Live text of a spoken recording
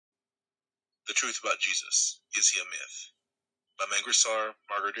The Truth About Jesus, Is He a Myth? By Mangasarian.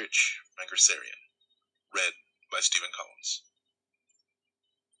 Read by Stephen Collins.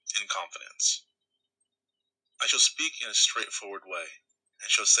 In confidence. I shall speak in a straightforward way,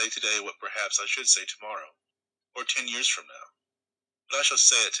 and shall say today what perhaps I should say tomorrow, or 10 years from now. But I shall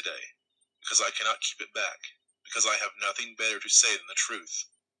say it today, because I cannot keep it back, because I have nothing better to say than the truth,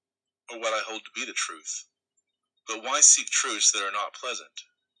 or what I hold to be the truth. But why seek truths that are not pleasant?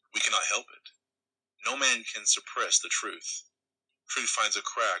 We cannot help it. No man can suppress the truth. Truth finds a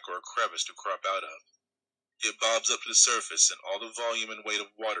crack or a crevice to crop out of. It bobs up to the surface, and all the volume and weight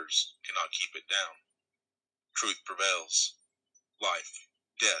of waters cannot keep it down. Truth prevails. Life,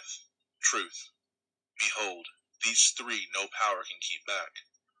 death, truth. Behold, these three no power can keep back.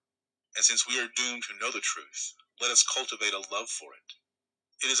 And since we are doomed to know the truth, let us cultivate a love for it.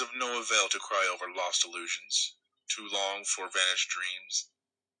 It is of no avail to cry over lost illusions, to long for vanished dreams,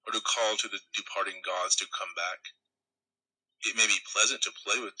 or to call to the departing gods to come back. It may be pleasant to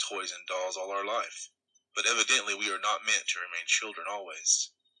play with toys and dolls all our life, but evidently we are not meant to remain children always.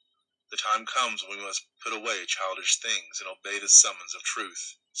 The time comes when we must put away childish things and obey the summons of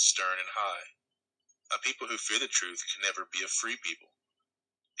truth, stern and high. A people who fear the truth can never be a free people.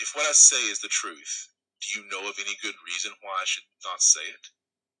 If what I say is the truth, do you know of any good reason why I should not say it?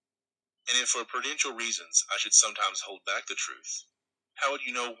 And if for prudential reasons I should sometimes hold back the truth, how would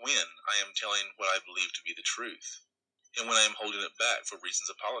you know when I am telling what I believe to be the truth, and when I am holding it back for reasons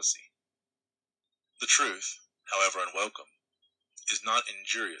of policy? The truth, however unwelcome, is not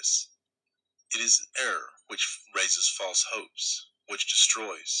injurious. It is error which raises false hopes, which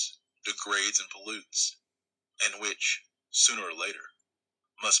destroys, degrades and pollutes, and which, sooner or later,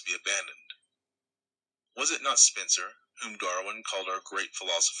 must be abandoned. Was it not Spencer, whom Darwin called our great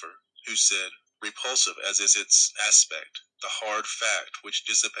philosopher, who said, repulsive as is its aspect, the hard fact which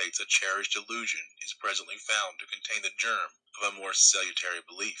dissipates a cherished illusion is presently found to contain the germ of a more salutary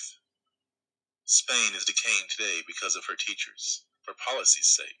belief? Spain is decaying today because of her teachers, for policy's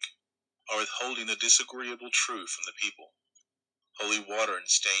sake, are withholding the disagreeable truth from the people. Holy water and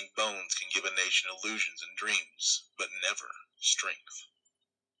stained bones can give a nation illusions and dreams, but never strength.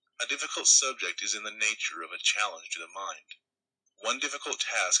 A difficult subject is in the nature of a challenge to the mind. One difficult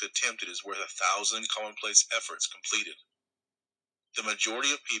task attempted is worth 1,000 commonplace efforts completed. The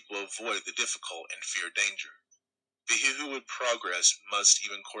majority of people avoid the difficult and fear danger, but he who would progress must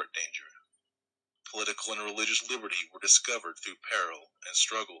even court danger. Political and religious liberty were discovered through peril and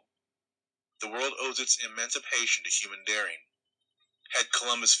struggle. The world owes its emancipation to human daring. Had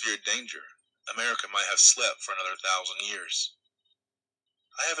Columbus feared danger, America might have slept for another 1,000 years.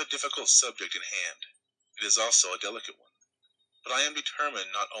 I have a difficult subject in hand. It is also a delicate one. But I am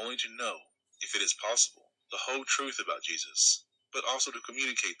determined not only to know, if it is possible, the whole truth about Jesus, but also to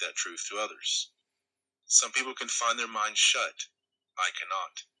communicate that truth to others. Some people can find their minds shut. I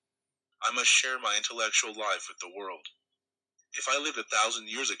cannot. I must share my intellectual life with the world. If I lived 1,000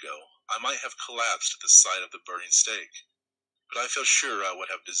 years ago, I might have collapsed at the sight of the burning stake, but I feel sure I would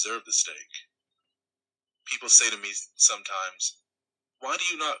have deserved the stake. People say to me sometimes, why do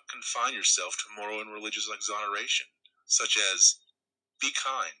you not confine yourself to moral and religious exoneration, such as, be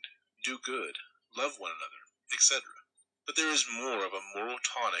kind, do good, love one another, etc.? But there is more of a moral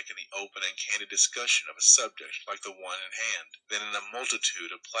tonic in the open and candid discussion of a subject like the one in hand than in a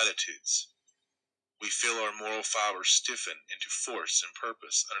multitude of platitudes. We feel our moral fibers stiffen into force and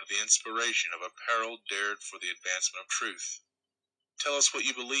purpose under the inspiration of a peril dared for the advancement of truth. Tell us what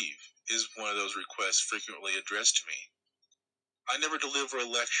you believe, is one of those requests frequently addressed to me. I never deliver a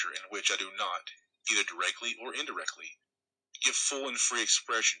lecture in which I do not, either directly or indirectly, give full and free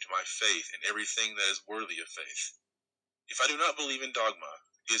expression to my faith in everything that is worthy of faith. If I do not believe in dogma,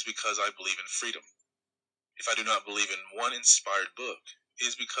 it is because I believe in freedom. If I do not believe in one inspired book, it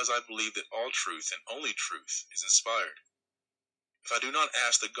is because I believe that all truth and only truth is inspired. If I do not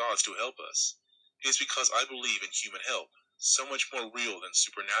ask the gods to help us, it is because I believe in human help, so much more real than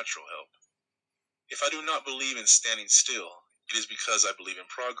supernatural help. If I do not believe in standing still, it is because I believe in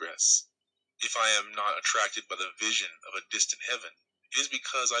progress. If I am not attracted by the vision of a distant heaven, it is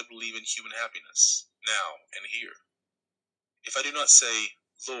because I believe in human happiness, now and here. If I do not say,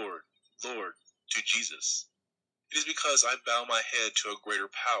 Lord, Lord, to Jesus, it is because I bow my head to a greater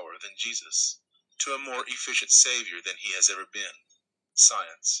power than Jesus, to a more efficient Savior than he has ever been,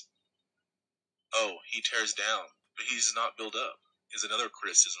 science. Oh, he tears down, but he does not build up, is another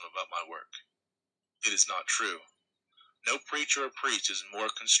criticism about my work. It is not true. No preacher or priest is more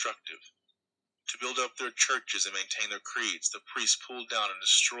constructive. To build up their churches and maintain their creeds, the priests pulled down and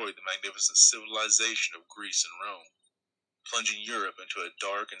destroyed the magnificent civilization of Greece and Rome. plunging Europe into a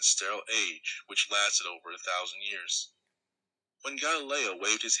dark and sterile age which lasted over 1,000 years. When Galileo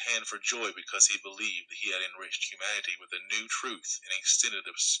waved his hand for joy because he believed that he had enriched humanity with a new truth and extended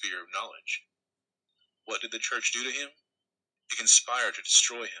the sphere of knowledge, what did the church do to him? It conspired to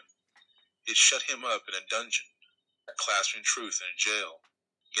destroy him. It shut him up in a dungeon, clasping truth in a jail,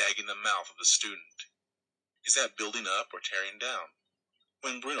 gagging the mouth of the student. Is that building up or tearing down?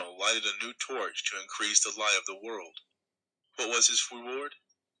 When Bruno lighted a new torch to increase the light of the world, what was his reward?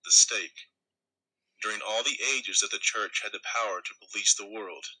 The stake. During all the ages that the church had the power to police the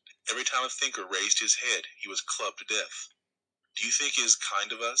world, every time a thinker raised his head, he was clubbed to death. Do you think it is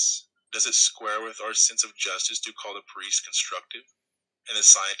kind of us? Does it square with our sense of justice to call the priests constructive, and the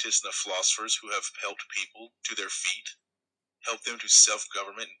scientists and the philosophers who have helped people to their feet, helped them to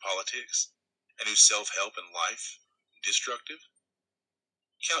self-government in politics, and to self-help in life, destructive?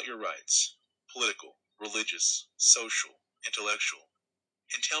 Count your rights, political, religious, social, intellectual,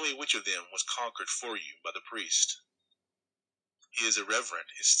 and tell me which of them was conquered for you by the priest. He is irreverent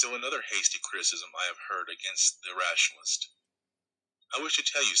is still another hasty criticism I have heard against the rationalist. I wish to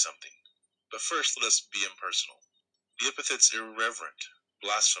tell you something, but first let us be impersonal. The epithets irreverent,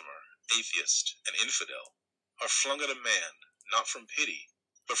 blasphemer, atheist, and infidel are flung at a man, not from pity,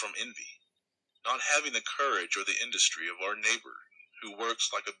 but from envy, not having the courage or the industry of our neighbor, who works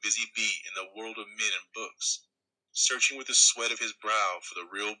like a busy bee in the world of men and books, searching with the sweat of his brow for the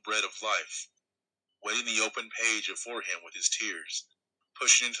real bread of life, wetting the open page before him with his tears,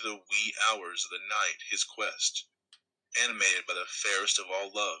 pushing into the wee hours of the night his quest, animated by the fairest of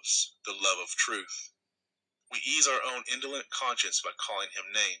all loves, the love of truth. We ease our own indolent conscience by calling him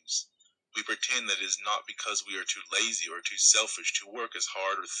names. We pretend that it is not because we are too lazy or too selfish to work as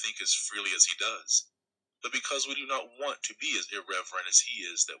hard or think as freely as he does, but because we do not want to be as irreverent as he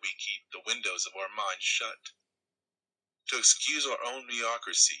is that we keep the windows of our minds shut. To excuse our own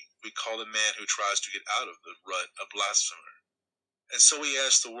mediocrity, we call the man who tries to get out of the rut a blasphemer. And so we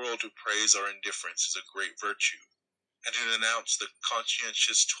ask the world to praise our indifference as a great virtue, and to denounce the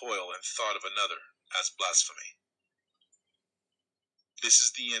conscientious toil and thought of another as blasphemy. This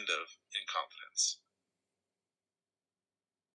is the end of Incompetence.